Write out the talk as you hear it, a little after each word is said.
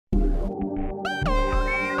Hey,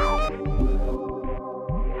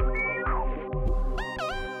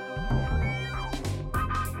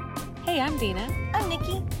 I'm Dina. I'm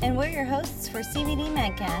Nikki, and we're your hosts for CBD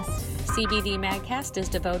Magcast. CBD Magcast is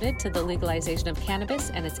devoted to the legalization of cannabis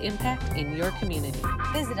and its impact in your community.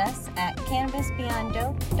 Visit us at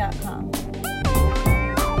cannabisbeyonddope.com.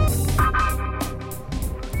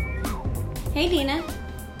 Hey, Dina.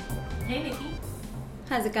 Hey, Nikki.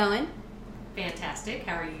 How's it going? Fantastic.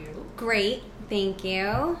 How are you? Great, thank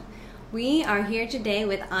you. We are here today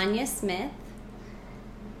with Anya Smith.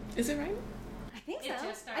 Is it right? I think so. It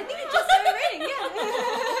just started I think it just started raining,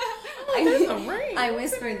 yeah. There's a rain. I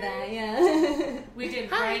whispered that, yeah. We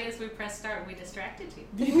did right as we pressed start. We distracted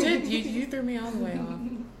you. You did. You threw me all the way off.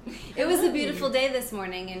 It was a beautiful day this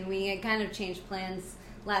morning, and we had kind of changed plans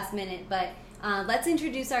last minute, but let's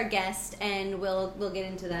introduce our guest, and we'll get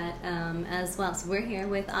into that as well. So we're here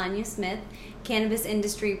with Anya Smith, cannabis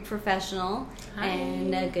industry professional. Hi.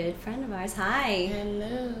 And a good friend of ours. Hi.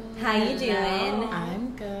 Hello. How you doing?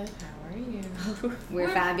 I'm good. How are you? We're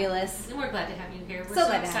fabulous. And we're glad to have you here. We're So so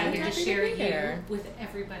glad to have excited you. to Happy to share be you here. with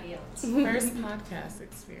everybody else. First podcast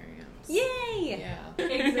experience. Yay! Yeah.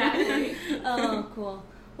 Exactly. Oh, cool.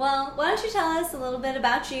 Well, why don't you tell us a little bit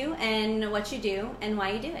about you and what you do and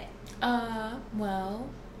why you do it? Well,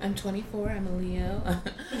 I'm 24. I'm a Leo.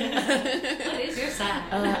 What is your sign?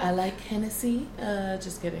 I like Hennessy.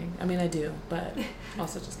 Just kidding. I mean, I do, but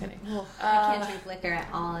also just kidding. I can't drink liquor at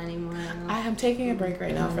all anymore. I am taking a break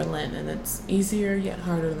right now for Lent, and it's easier yet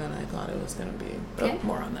harder than I thought it was going to be. But Okay.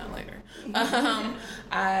 more on that later.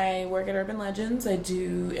 I work at Urban Legends. I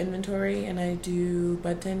do inventory, and I do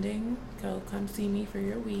bud tending. Come see me for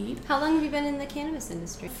your weed. How long have you been in the cannabis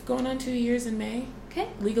industry? Going on 2 years in May, Okay.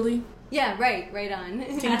 legally. Yeah, right on.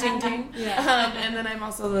 Ting, ting, ting. Yeah. And then I'm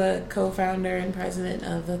also the co-founder and president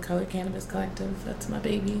of the Colored Cannabis Collective. That's my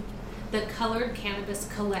baby. The Colored Cannabis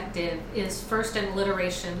Collective is first an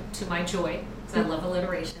alliteration to my joy, because I love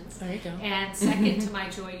alliterations. There you go. And second to my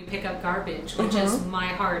joy, you pick up garbage, which is my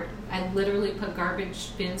heart. I literally put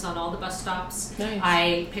garbage bins on all the bus stops. Nice.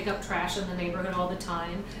 I pick up trash in the neighborhood all the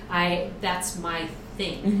time. That's my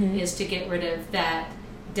thing, is to get rid of that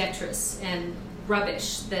detritus and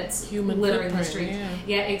rubbish that's Human littering the footprint, streets.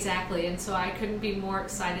 Yeah, exactly. And so I couldn't be more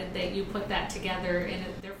excited that you put that together, and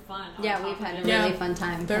they're fun. on Yeah, top we've of had it. a really fun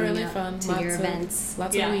time. They're coming really up fun. to your events.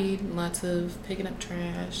 Lots Yeah. of weed, lots of picking up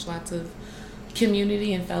trash, lots of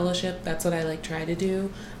community and fellowship. That's what I try to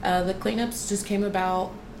do. The cleanups just came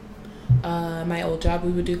about. My old job,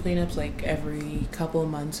 we would do cleanups every couple of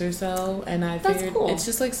months or so, and I That's figured cool. it's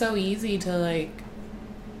just so easy to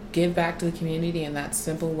give back to the community in that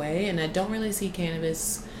simple way. And I don't really see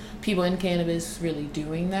people in cannabis really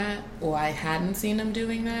doing that. Well, I hadn't seen them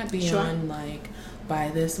doing that beyond buy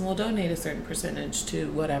this and we'll donate a certain percentage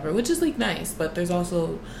to whatever, which is nice, but there's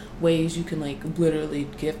also ways you can literally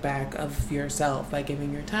give back of yourself by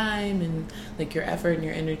giving your time and your effort and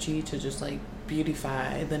your energy to just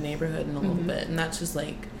beautify the neighborhood in a little bit. And that's just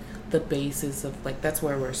the basis of that's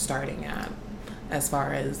where we're starting at as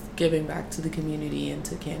far as giving back to the community and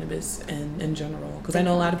to cannabis and in general, because I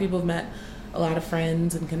know a lot of people have met a lot of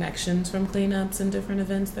friends and connections from cleanups and different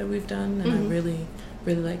events that we've done, and I really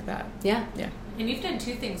like that. Yeah. And you've done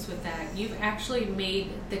two things with that. You've actually made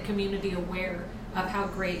the community aware of how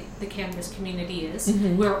great the cannabis community is.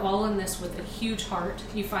 We're all in this with a huge heart.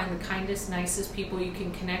 You find the kindest, nicest people you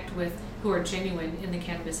can connect with who are genuine in the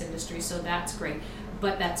cannabis industry, so that's great.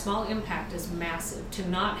 But that small impact is massive. To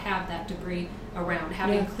not have that debris around,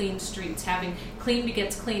 having clean streets, having clean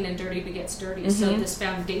begets clean and dirty begets dirty. So this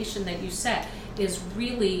foundation that you set is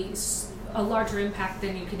really a larger impact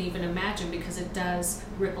than you can even imagine, because it does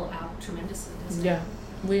ripple out tremendously, doesn't it? Yeah.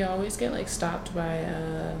 We always get stopped by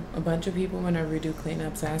a bunch of people whenever we do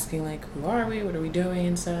cleanups, asking who are we, what are we doing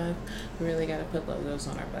and stuff. We really got to put logos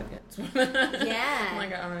on our buckets.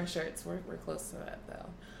 Yeah. On our shirts. We're close to that though.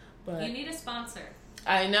 But You need a sponsor.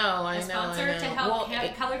 I know. A sponsor to help Well,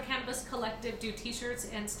 Colored Cannabis Collective do t-shirts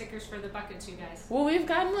and stickers for the buckets, you guys. Well, we've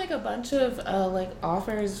gotten a bunch of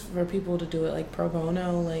offers for people to do it pro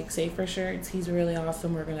bono, Safer Shirts. He's really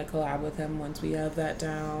awesome. We're gonna collab with him once we have that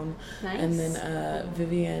down. Nice. And then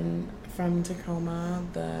Vivian from Tacoma,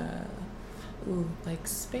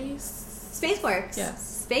 Spaceworks.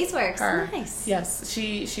 Yes. Spaceworks. Her. Nice. Yes,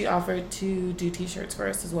 she offered to do t-shirts for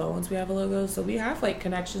us as well once we have a logo. So we have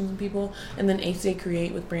connections and people, and then HJ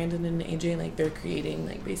Create with Brandon and AJ, they're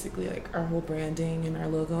creating basically our whole branding and our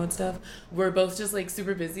logo and stuff. We're both just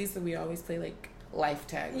super busy, so we always play life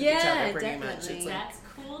tag with each other pretty much. definitely. It's That's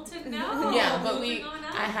cool to know. Yeah, but Moving on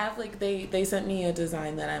up. I have like they sent me a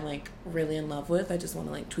design that I'm like really in love with. I just want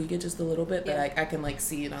to like tweak it just a little bit, but I can like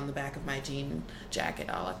see it on the back of my jean jacket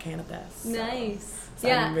a la Cannabis. So, Nice. So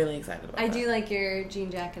yeah, I'm really excited about I that. do like your jean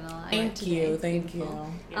jacket a lot. Thank you. Thank you.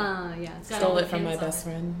 Yeah. Yeah. It's got Stole all the it from my pins on best it.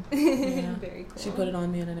 friend. Yeah. Very cool. She put it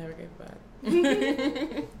on me and I never gave it back.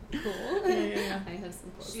 Cool. Yeah. I have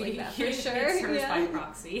some clothes She like that for it's sure. hers by Yeah.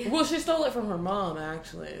 proxy. Well, she stole it from her mom,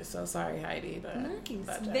 actually. So sorry, Heidi, but Nice.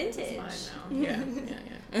 that jacket is Vintage. mine now.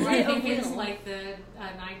 Yeah. Right, I think it's Original. like the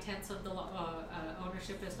 9/10 of the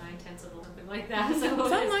ownership is 9/10 of the something like that. So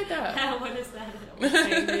Something like that. What is that? What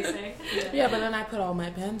saying they say? Yeah, but then I put all my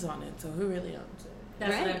pens on it, so who really owns it?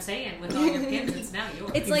 That's Right. what I'm saying. With all your pins, it's now yours.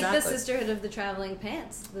 It's like the Exactly. Sisterhood of the Traveling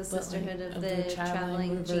Pants, the Sisterhood of the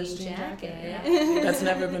Traveling reverse Jean Jacket. jacket. That's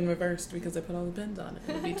never been reversed because I put all the pins on it.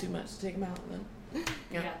 It'd be too much to take them out then.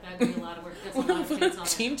 Yeah, that'd be a lot of work. That's a lot of pins on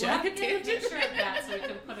Jean it. We'll have to jacket get a tangent. picture of that so we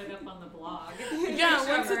can put it up on the blog. Yeah,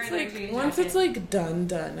 Picture once of her it's in her like jean once jacket. it's like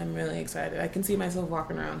done, I'm really excited. I can see myself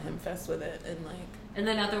walking around Hempfest with it and like And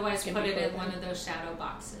then otherwise It's gonna put be it in cool. one of those shadow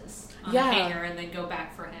boxes on Yeah. a hanger and then go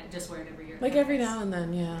back for it. Just wear it every year. like every now and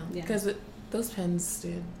then, yeah. Yeah. Because those pins,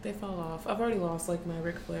 dude, they fall off. I've already lost like my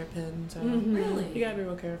Ric Flair pin, so Really? you gotta be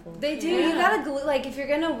real careful. They do. Yeah. You gotta glue. Like if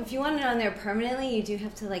you want it on there permanently, you do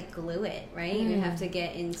have to like glue it, right? You have to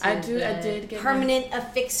get into I the did get permanent a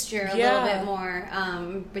fixture a Yeah. little bit more.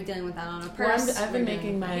 But dealing with that on a Well, purse. I've been we're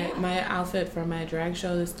making doing- my outfit for my drag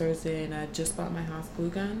show this Thursday, and I just bought my house glue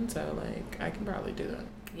gun, so like I can probably do it.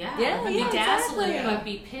 Yeah, Yeah, be yeah, dazzling, exactly. but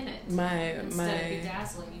be pin it. My Instead of be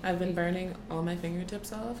dazzling. you I've can been be- burning all my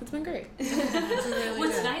fingertips off. It's been great. It's really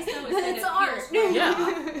What's good. nice though is that It's it art. feels Yeah.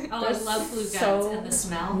 Oh, I love glue guns So and the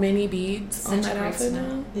smell. many beads on Such a that great outfit smell.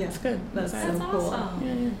 now. Yeah. It's good. That's Excited. so cool. awesome.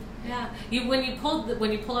 Yeah, yeah. Yeah, when you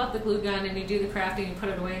pull out the glue gun and you do the crafting, you put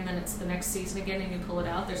it away, and then it's the next season again, and you pull it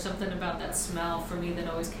out. There's something about that smell for me that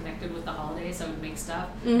always connected with the holidays. I would make stuff.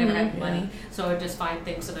 Never had money, so I would just find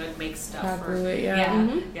things and I would make stuff. Hot for glue it, yeah.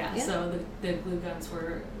 Yeah. So the glue guns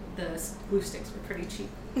were the glue sticks were pretty cheap.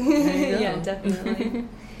 There you go. Yeah, definitely.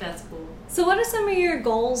 That's cool. So, what are some of your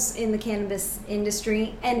goals in the cannabis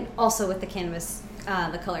industry, and also with the cannabis,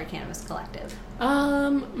 the Colored Cannabis Collective?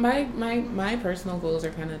 My personal goals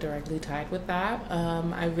are kind of directly tied with that.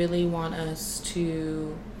 I really want us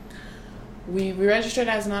to. We registered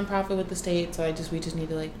as a nonprofit with the state, so we just need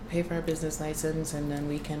to like pay for our business license, and then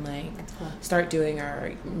we can like start doing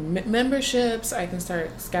our memberships. I can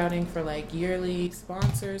start scouting for like yearly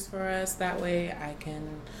sponsors for us. That way, I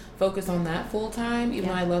can focus on that full time. Even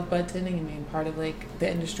though I love bud tending and being part of like the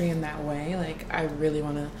industry in that way, like I really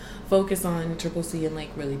want to focus on Triple C and like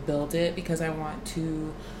really build it, because I want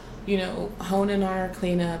to, you know, hone in our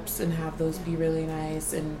cleanups and have those be really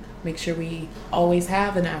nice, and make sure we always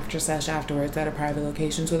have an after sesh afterwards at a private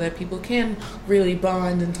location, so that people can really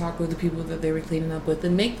bond and talk with the people that they were cleaning up with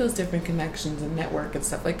and make those different connections and network and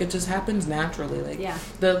stuff. Like it just happens naturally. Like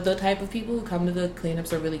the type of people who come to the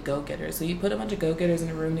cleanups are really go-getters. So you put a bunch of go-getters in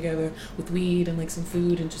a room together with weed and like some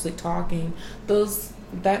food and just like talking,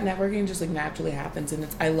 that networking just like naturally happens, and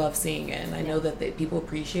I love seeing it, and I know that people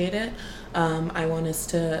appreciate it. I want us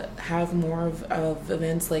to have more of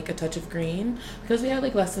events like a Touch of Green, because we had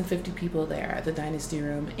like less than 50 people there at the Dynasty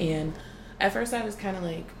Room, and at first I was kind of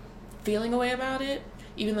like feeling a way about it,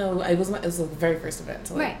 even though it was the very first event,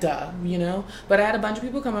 so like duh, you know. But I had a bunch of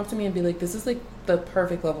people come up to me and be like, "This is like the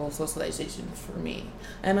perfect level of socialization for me,"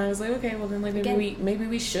 and I was like, "Okay, well then like maybe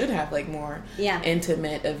we should have like more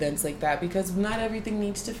intimate events like that, because not everything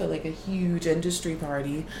needs to feel like a huge industry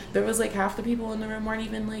party." There was like half the people in the room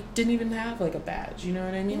didn't even have like a badge, you know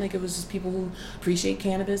what I mean? Like it was just people who appreciate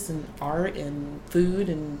cannabis and art and food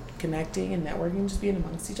and connecting and networking, just being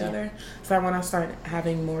amongst each other. So I want to start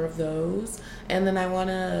having more of those, and then I want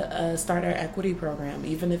to start our equity program,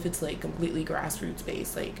 even if it's like completely grassroots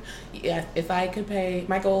based. Like, if I could pay,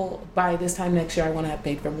 my goal by this time next year, I want to have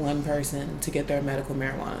paid for one person to get their medical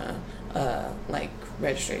marijuana like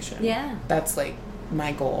registration. Yeah, that's like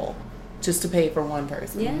my goal, just to pay for one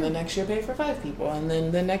person. And the next year pay for 5 people, and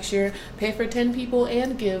then the next year pay for 10 people,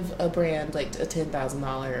 and give a brand like a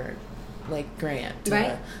 $10,000 like grant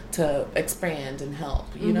to expand and help.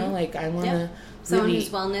 You know, like I want to. Someone who's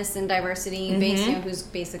wellness and diversity based, you know, who's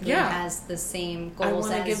basically has the same goals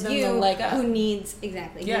as you, who needs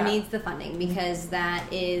who needs the funding, because that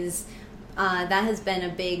has been a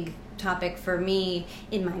big topic for me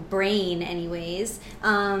in my brain anyways,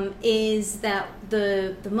 is that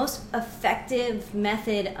the most effective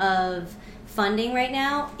method of funding right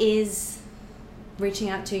now is reaching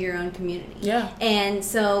out to your own community. And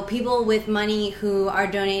so people with money who are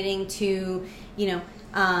donating to, you know,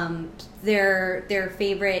 their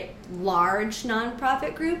favorite large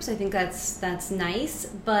nonprofit groups. I think that's nice,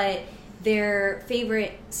 but their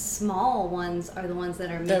favorite small ones are the ones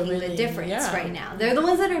that are making the difference right now. They're the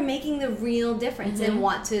ones that are making the real difference and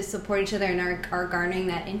want to support each other and are garnering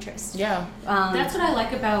that interest. Yeah. That's what I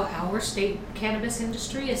like about our state cannabis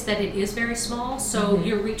industry, is that it is very small, so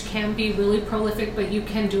your reach can be really prolific, but you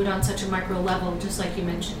can do it on such a micro level, just like you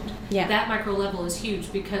mentioned. Yeah. That micro level is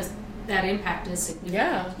huge because that impact is significant.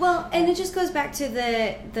 Yeah. Well, and it just goes back to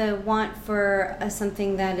the want for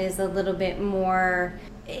something that is a little bit more...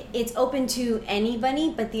 It's open to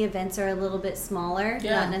anybody, but the events are a little bit smaller.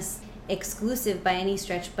 Yeah. Not exclusive by any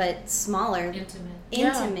stretch, but smaller.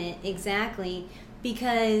 Intimate, exactly.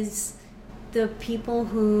 Because the people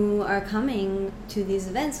who are coming to these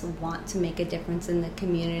events want to make a difference in the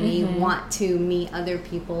community, want to meet other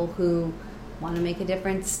people who want to make a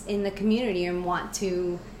difference in the community and want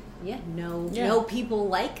to... know people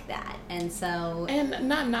like that, and so... And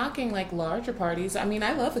not knocking, like, larger parties. I mean,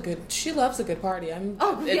 she loves a good party.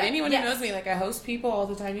 Anyone who knows me, like, I host people all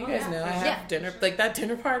the time. You guys know. I have dinner, like, that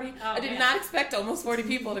dinner party. I did not expect almost 40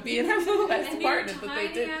 people to be in our little apartment, but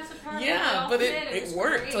they did. Yeah, but it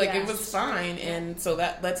worked. Like, it was fine, and so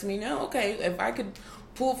that lets me know, okay, if I could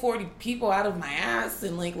pull 40 people out of my ass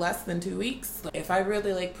in like less than 2 weeks, if I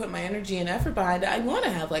really like put my energy and effort behind it, I want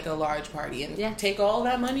to have like a large party and take all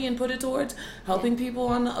that money and put it towards helping people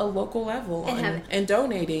on a local level and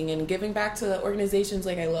donating and giving back to organizations.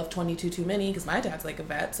 Like I love 22 Too Many because my dad's like a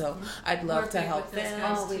vet, so I'd love to help them.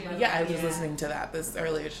 I was listening to that this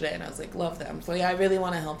earlier today and I was like, love them. So I really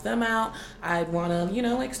want to help them out. I'd want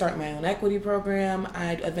to like start my own equity program.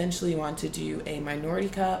 I'd eventually want to do a minority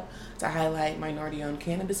cup to highlight minority-owned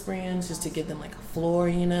cannabis brands, just to give them like a floor,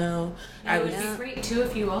 It would be great too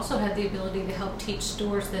if you also had the ability to help teach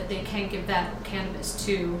stores that they can give that cannabis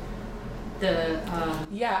to the...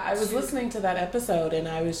 I was listening to that episode and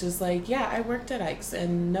I was just like, I worked at Ike's,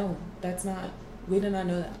 and no, that's not... We did not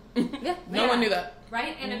know that. No one knew that.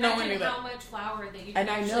 Right? And imagine how much flour that you can And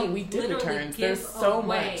I know we did returns. There's so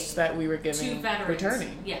much that we were giving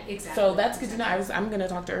returning. Yeah, exactly. So that's good to know. I'm going to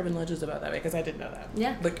talk to Urban Legends about that because I didn't know that.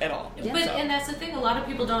 Yeah. Like, at all. Yeah. And that's the thing. A lot of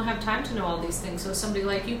people don't have time to know all these things. So somebody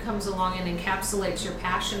like you comes along and encapsulates your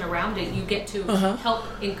passion around it. You get to help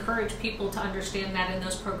encourage people to understand that and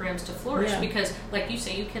those programs to flourish because, like you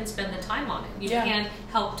say, you can spend the time on it. You can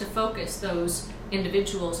help to focus those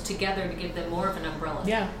individuals together to give them more of an umbrella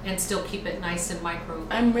and still keep it nice and micro.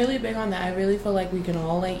 I'm really big on that. I really feel like we can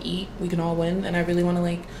all like eat, we can all win, and I really want to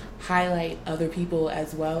like highlight other people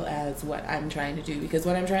as well as what I'm trying to do, because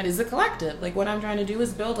what I'm trying is a collective. Like what I'm trying to do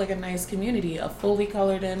is build like a nice community, a fully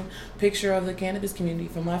colored in picture of the cannabis community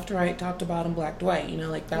from left to right, top to bottom, black to white.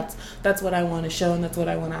 Like that's what I want to show and that's what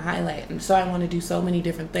I want to highlight. And so I want to do so many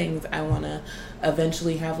different things. I want to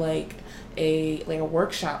eventually have like a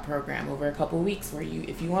workshop program over a couple of weeks where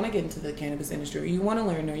if you want to get into the cannabis industry, or you want to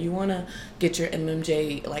learn, or you want to get your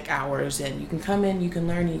MMJ like hours, and you can come in, you can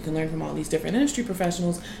learn, and you can learn from all these different industry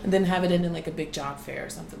professionals, and then have it in like a big job fair or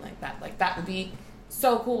something like that. Like that would be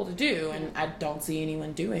so cool to do, and I don't see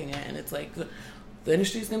anyone doing it. And it's like the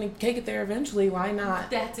industry's going to take it there eventually. Why not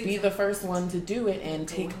be the first one to do it and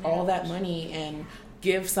take all that money and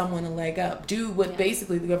give someone a leg up, do what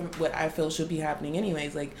basically the government, what I feel should be happening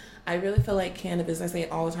anyways. Like, I really feel like cannabis, I say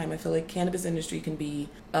it all the time, I feel like cannabis industry can be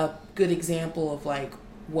a good example of like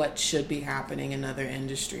what should be happening in other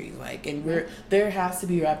industries. Like, and there has to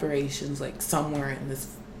be reparations like somewhere in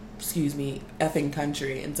this, effing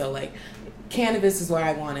country. And so like, cannabis is where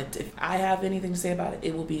I want it. If I have anything to say about it,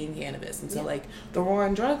 it will be in cannabis. And so like, the war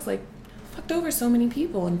on drugs, like, fucked over so many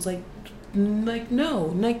people, and it's like no,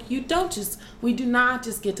 like we do not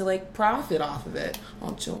just get to like profit off of it.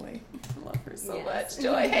 Oh, Joy, I love her so much.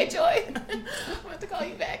 Joy, hey Joy, I want to call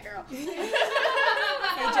you back, girl. Hey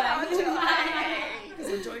Joy, because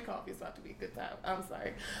when Joy coffee is about to be a good time. I'm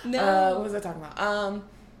sorry. No, what was I talking about?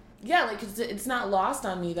 Like it's not lost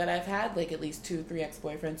on me that I've had like at least 2-3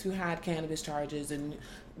 ex-boyfriends who had cannabis charges, and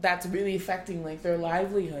that's really affecting like their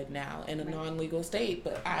livelihood now in a non-legal state.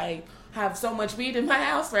 But I have so much weed in my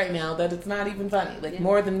house right now that it's not even funny, like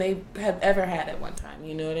more than they have ever had at one time.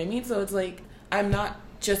 You know what I mean? So it's like, I'm not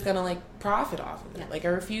just gonna like profit off of it. Like I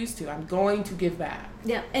refuse to. I'm going to give back.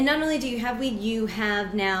 Yeah, and not only do you have weed, you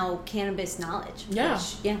have now cannabis knowledge.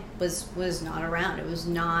 Which, was not around. It was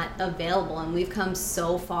not available, and we've come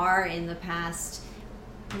so far in the past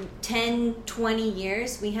 10, 20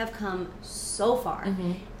 years. We have come so far,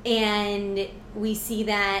 and we see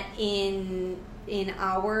that in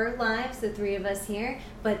our lives, the three of us here.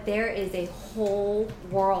 But there is a whole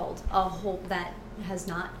world, that has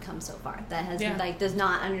not come so far, that has like does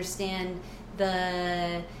not understand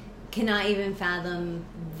cannot even fathom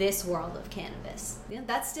this world of cannabis.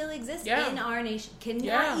 That still exists in our nation.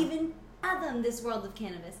 Cannot even fathom this world of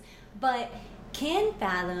cannabis, but can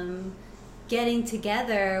fathom getting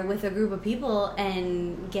together with a group of people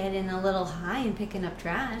and getting a little high and picking up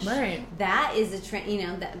trash. Right. That is a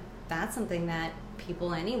trend. That's something that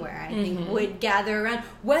people anywhere, I think, would gather around,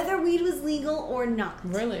 whether weed was legal or not.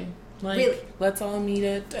 Really. Let's all meet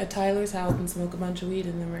at Tyler's house and smoke a bunch of weed,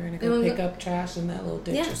 and then we're going to go pick up trash in that little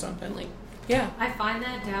ditch or something. I find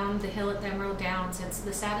that down the hill at the Emerald Downs, it's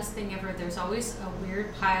the saddest thing ever. There's always a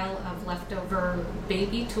weird pile of leftover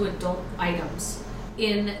baby to adult items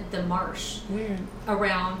in the marsh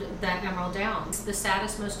around that Emerald Downs. The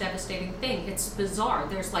saddest, most devastating thing. It's bizarre.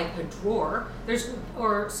 There's like a drawer,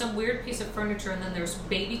 or some weird piece of furniture, and then there's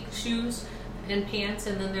baby shoes and pants,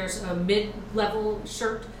 and then there's a mid-level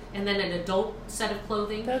shirt, and then an adult set of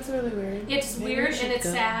clothing. That's really weird. It's weird and it's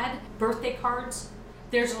sad. Birthday cards.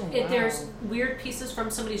 There's weird pieces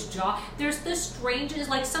from somebody's jaw. There's the strangest,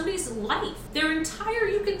 like somebody's life.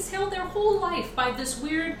 You can tell their whole life by this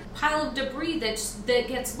weird pile of debris that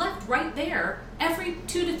gets left right there every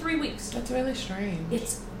 2 to 3 weeks. That's really strange.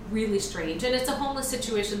 It's really strange, and it's a homeless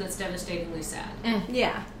situation that's devastatingly sad.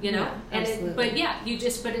 Yeah, but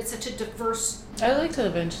it's such a diverse. I'd like to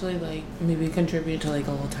eventually maybe contribute to a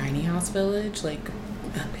little tiny house village,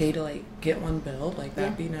 pay to get one built,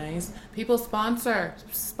 that'd be nice. People sponsor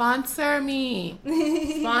me,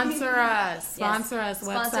 sponsor us,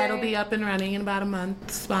 Website will be up and running in about a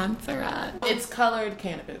month. Sponsor us. It's Colored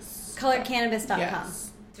Cannabis. ColoredCannabis.com. Yes.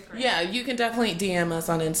 Yeah, you can definitely DM us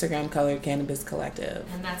on Instagram, Colored Cannabis Collective.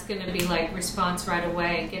 And that's going to be response right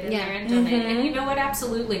away. Get in there and donate. And you know what?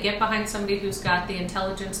 Absolutely. Get behind somebody who's got the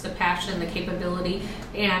intelligence, the passion, the capability,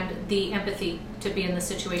 and the empathy to be in the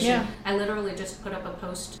situation. Yeah. I literally just put up a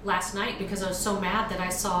post last night because I was so mad that I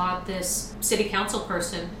saw this city council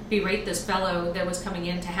person berate this fellow that was coming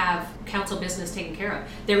in to have council business taken care of.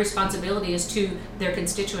 Their responsibility is to their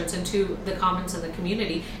constituents and to the commons and the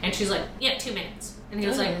community. And she's like, 2 minutes. And he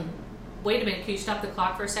was like, wait a minute, can you stop the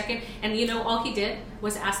clock for a second? And all he did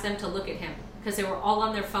was ask them to look at him, because they were all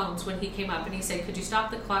on their phones when he came up, and he said, could you stop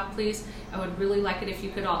the clock, please? I would really like it if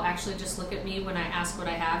you could all actually just look at me when I ask what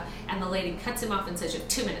I have. And the lady cuts him off and says, you have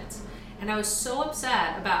 2 minutes. And I was so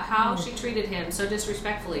upset about how she treated him so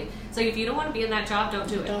disrespectfully. It's like, if you don't want to be in that job, don't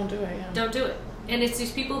do it. Don't do it, yeah. Don't do it. And it's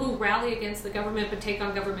these people who rally against the government but take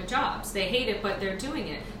on government jobs. They hate it, but they're doing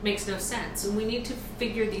it. Makes no sense. And we need to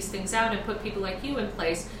figure these things out and put people like you in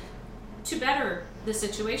place to better the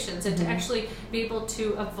situations and to actually be able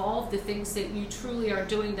to evolve the things that you truly are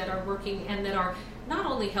doing that are working and that are not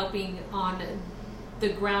only helping on the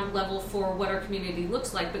ground level for what our community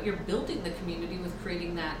looks like, but you're building the community with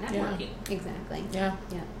creating that networking. Yeah. Exactly.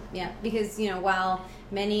 Yeah. Because, while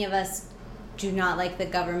many of us do not like the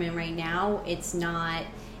government right now, it's not,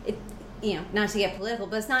 not to get political,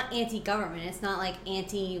 but it's not anti-government. It's not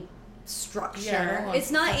anti-structure. Yeah,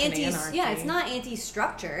 it's not anarchy. it's not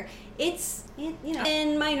anti-structure. It's,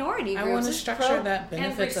 in minority groups. I want a structure that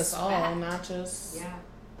benefits us all, not just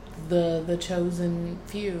the chosen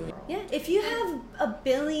few. Yeah, if you have $1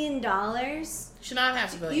 billion, you should not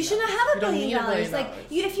have $1 billion. You should not have $1 billion.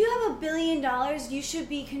 If you have $1 billion, you should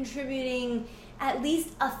be contributing at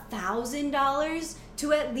least $1,000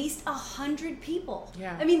 to at least 100 people.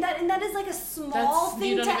 Yeah. I mean that is a small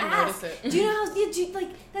thing to ask. It. Do you know how that is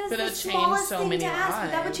the smallest thing to ask, but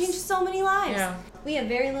that would change so many lives. Yeah. We have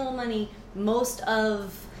very little money. Most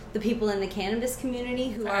of the people in the cannabis community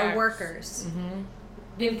who are workers. Mm-hmm.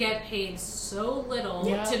 They get paid so little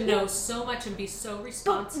to know so much and be so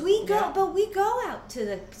responsible. But we go out to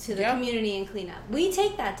the community and clean up. We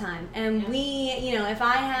take that time, and we, if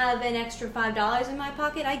I have an extra $5 in my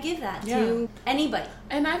pocket, I give that to anybody.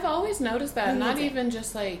 And I've always noticed that, not even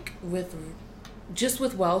just with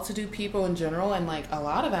well-to-do people in general, and a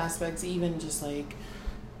lot of aspects, even just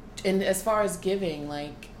and as far as giving,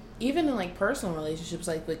 even in personal relationships,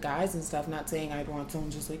 with guys and stuff, not saying I'd want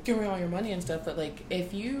someone just give me all your money and stuff, but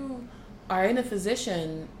if you are in a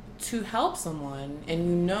position to help someone and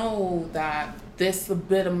you know that this little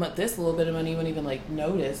bit of money, you wouldn't even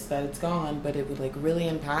notice that it's gone, but it would really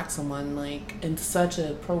impact someone in such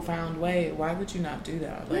a profound way, why would you not do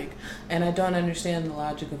that? And I don't understand the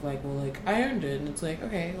logic of I earned it, and it's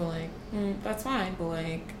okay, well that's fine, but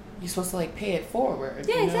you're supposed to pay it forward.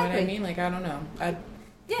 Yeah, you know exactly. what I mean? I don't know.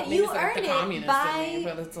 Yeah, you earned it by... Me,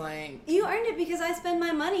 but it's you earned it because I spend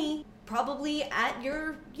my money probably at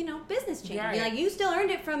your, business chain. Right. Be like, you still earned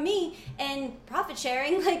it from me, and profit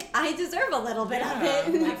sharing, like, I deserve a little bit of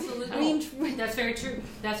it. Absolutely. I mean, that's very true.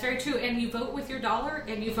 That's very true. And you vote with your dollar,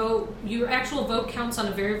 and your actual vote counts on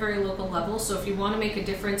a very, very local level. So if you want to make a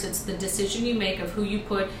difference, it's the decision you make of who you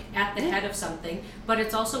put at the head of something, but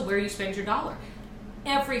it's also where you spend your dollar.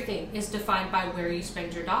 Everything is defined by where you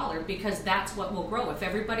spend your dollar, because that's what will grow. If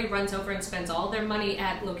everybody runs over and spends all their money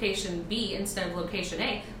at location B instead of location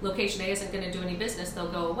A isn't going to do any business.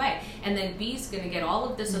 They'll go away. And then B is going to get all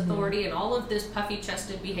of this authority and all of this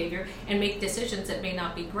puffy-chested behavior and make decisions that may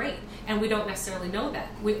not be great. And we don't necessarily know that.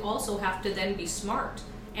 We also have to then be smart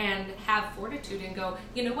and have fortitude and go,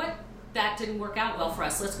 you know what? That didn't work out well for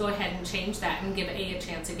us. Let's go ahead and change that and give A a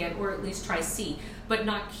chance again, or at least try C, but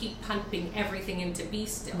not keep pumping everything into B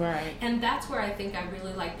still. Right. And that's where I think I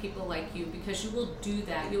really like people like you, because you will do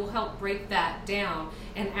that. You'll help break that down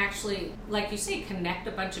and actually, like you say, connect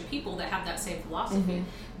a bunch of people that have that same philosophy.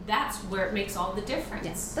 That's where it makes all the difference.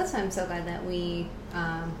 Yes, that's why I'm so glad that we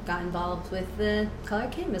got involved with the Color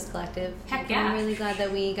Cannabis Collective. Heck yeah. I'm really glad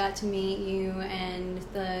that we got to meet you and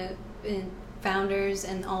the founders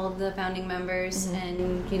and all of the founding members,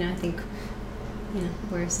 and I think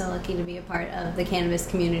we're so lucky to be a part of the cannabis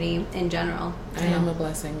community in general. I am a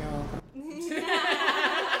blessing. You're welcome.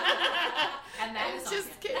 And that is Just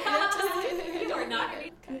awesome. kidding. Just kidding. You are not.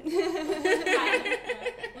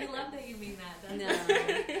 We love that you mean that. No.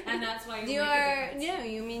 And that's why You are,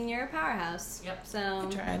 you mean you're a powerhouse. Yep. So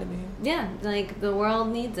Try to be. yeah, like the world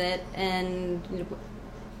needs it, and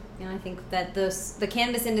I think that the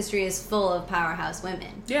cannabis industry is full of powerhouse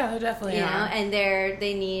women. Yeah, they definitely are. And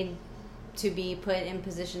they need to be put in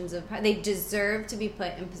positions of power. They deserve to be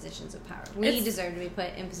put in positions of power. We deserve to be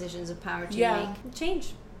put in positions of power to make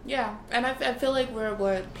change. Yeah, and I feel like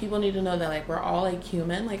what people need to know that like we're all like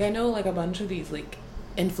human. Like I know like a bunch of these like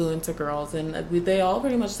influencer girls, and they all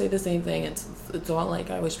pretty much say the same thing. It's all like,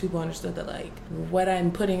 I wish people understood that like what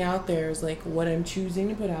I'm putting out there is like what I'm choosing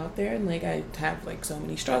to put out there, and like I have like so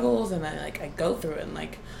many struggles, and I go through it, and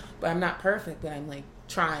like, but I'm not perfect, but I'm like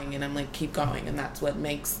trying, and I'm like keep going, and that's what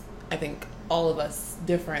makes, I think, all of us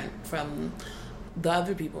different from the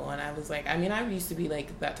other people. And I was like, I mean, I used to be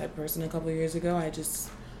like that type of person a couple of years ago. I just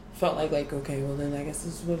felt like okay, well then I guess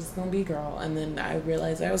this is what it's gonna be, girl. And then I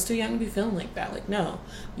realized I was too young to be feeling like that. Like, no,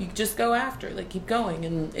 you just go after it, like keep going,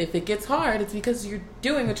 and if it gets hard, it's because you're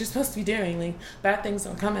doing what you're supposed to be doing. Like bad things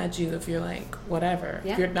don't come at you if you're like whatever.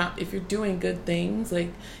 Yeah. If you're doing good things,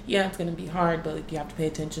 like yeah, it's gonna be hard, but like you have to pay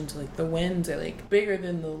attention to like the wins are like bigger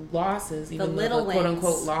than the losses. Even the little the quote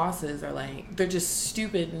unquote wins. losses are like, they're just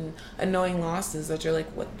stupid and annoying losses that you're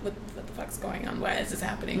like, what the fuck's going on? Why is this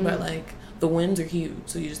happening? But like the wins are huge,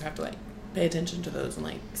 so you just have to like pay attention to those and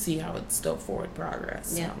like see how it's still forward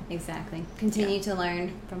progress. Yeah, so. exactly. Continue to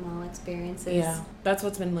learn from all experiences. Yeah, that's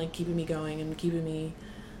what's been like keeping me going and keeping me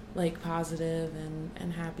like positive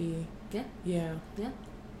and happy. Yeah.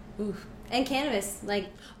 Oof. And cannabis, like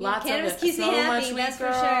Lots cannabis of it. keeps me So happy. much weed, That's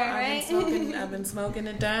girl. for sure, right? I've been smoking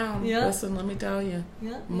it down. Yeah. Listen, let me tell you.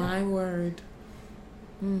 Yeah. My word.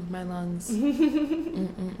 My lungs.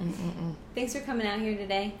 Thanks for coming out here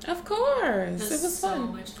today. Of course. It was so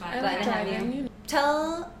fun. much fun. I Glad like to have driving. you.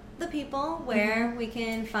 Tell the people where we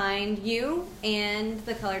can find you and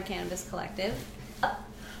the Colored Cannabis Collective.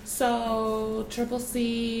 So Triple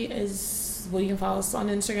C is, well, you can follow us on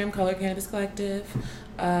Instagram, Color Cannabis Collective.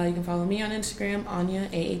 You can follow me on Instagram, Anya,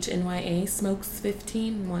 AHNYA, Smokes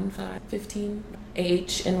 15, 15,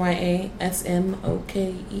 AHNYA,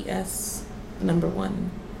 SMOKES, number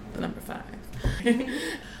 1, the number 5.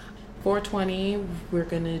 420, we're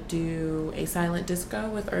going to do a silent disco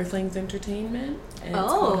with Earthlings Entertainment. And it's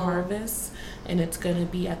called Harvest. And it's going to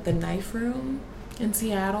be at the Knife Room in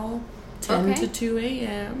Seattle, 10 to 2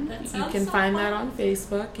 a.m. That You sounds can so find fun. that on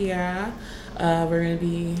Facebook, yeah. We're going to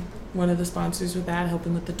be one of the sponsors with that,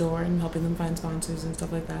 helping with the door and helping them find sponsors and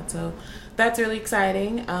stuff like that. So that's really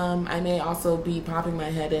exciting. I may also be popping my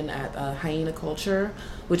head in at Hyena Culture,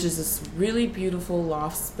 which is this really beautiful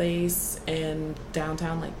loft space in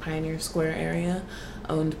downtown, like Pioneer Square area,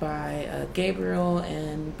 owned by Gabriel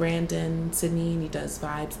and Brandon Sydney, and he does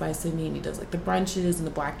Vibes by Sydney, and he does like the brunches and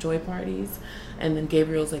the Black Joy parties. And then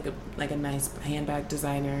Gabriel's like a nice handbag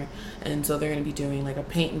designer, and so they're gonna be doing like a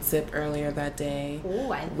paint and sip earlier that day.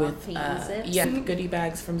 Oh, I love paint and sips. Yeah, goodie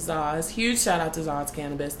bags from Zaz. Huge shout out to Zaz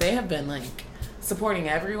Cannabis. They have been like supporting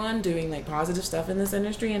everyone, doing like positive stuff in this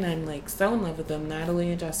industry, and I'm like so in love with them. Natalie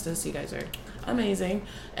and Justice, you guys are amazing.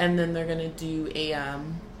 And then they're gonna do a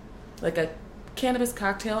like a cannabis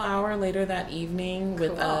cocktail hour later that evening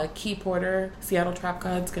with Key Porter, Seattle Trap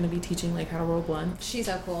God's going to be teaching like how to roll blunts. She's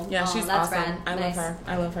so cool. Yeah, she's that's awesome. Rad. Love her.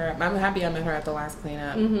 I love her. I'm happy I met her at the last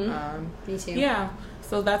cleanup. Me too. Yeah.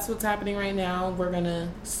 So that's what's happening right now.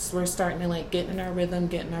 We're starting to like get in our rhythm,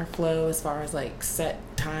 get in our flow as far as like set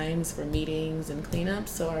times for meetings and cleanups.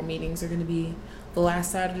 So our meetings are going to be the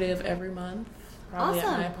last Saturday of every month, probably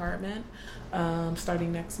at my apartment,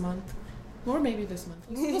 starting next month. Or maybe this month.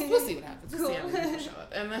 We'll see what happens. We'll see how many people show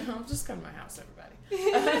up. And then I'll just come to my house, everybody.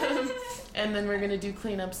 And then we're going to do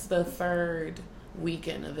cleanups the third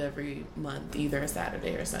weekend of every month, either a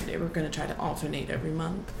Saturday or a Sunday. We're going to try to alternate every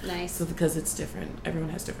month. Nice. So because it's different. Everyone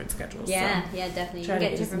has different schedules. Yeah, so definitely. You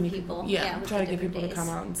get different people. Try to get people to come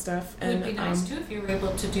out and stuff. It would be nice too if you were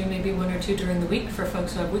able to do maybe 1 or 2 during the week for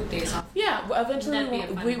folks who have weekdays off. Yeah, eventually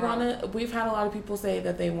we've had a lot of people say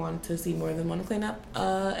that they want to see more than one cleanup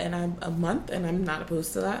and I'm a month, and I'm not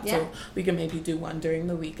opposed to that. So we can maybe do one during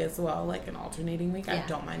the week as well, like an alternating week. I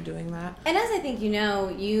don't mind doing that. And as I think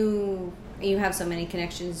you have so many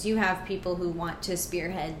connections. You have people who want to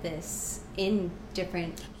spearhead this in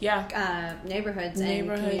different neighborhoods and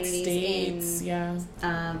communities states, in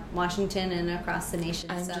Washington and across the nation.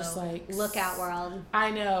 I'm so just like, look out, world. I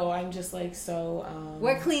know. I'm just like so.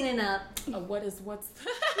 We're cleaning up. What's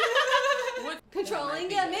controlling?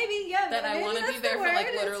 Maybe. That I want to be there for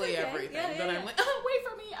like literally everything. That I'm like, oh, wait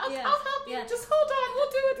for me. I'll help you. Just hold on. We'll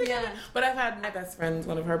do it together. Yeah. But I've had my best friends.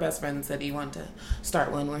 One of her best friends said he wanted to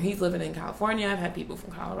start one where he's living in California. I've had people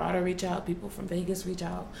from Colorado reach out, people from Vegas reach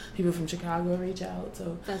out, people from Chicago reach out.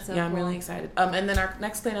 So, that's so I'm really excited. And then our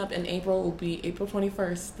next cleanup in April will be April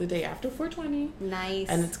 21st, the day after 420. Nice.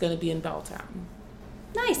 And it's going to be in Belltown.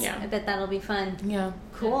 Nice. Yeah. I bet that'll be fun. Yeah.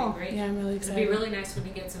 Cool. Great. Yeah, I'm really excited. It'd be really nice when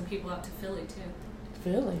you get some people out to Philly too.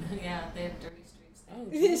 Philly? Yeah, they have dirty streets there. Oh,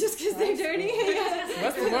 just because they're dirty?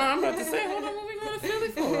 That's what I'm about to say. Hold on, what are we going to Philly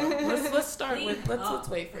for? Let's start with, let's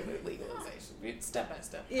wait for the legalization. Step by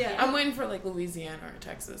step. Yeah. I'm waiting for like Louisiana or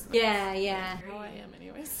Texas. Yeah. How I am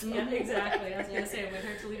anyways. So. Yeah, exactly. I was going to say, it wouldn't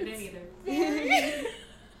hurt to leave it either.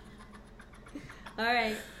 All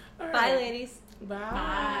right. Bye, ladies.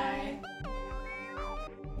 Bye.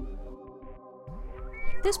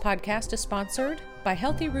 This podcast is sponsored by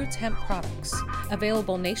Healthy Roots Hemp Products,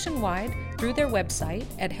 available nationwide through their website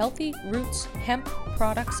at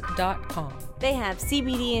healthyrootsHempProducts.com. They have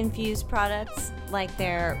CBD-infused products like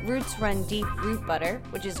their Roots Run Deep Root Butter,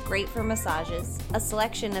 which is great for massages, a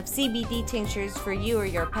selection of CBD tinctures for you or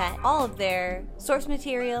your pet. All of their source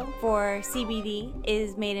material for CBD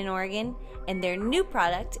is made in Oregon, and their new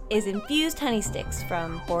product is infused honey sticks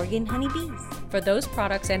from Oregon honeybees. For those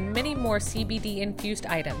products and many more CBD-infused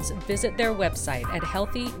items, visit their website at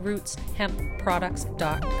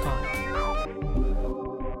healthyrootsHempProducts.com.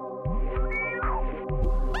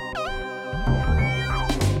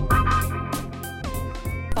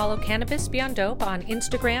 Follow Cannabis Beyond Dope on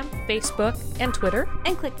Instagram, Facebook, and Twitter.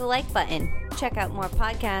 And click the like button. Check out more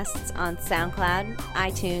podcasts on SoundCloud,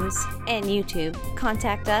 iTunes, and YouTube.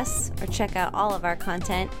 Contact us or check out all of our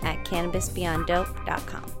content at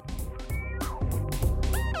CannabisBeyondDope.com.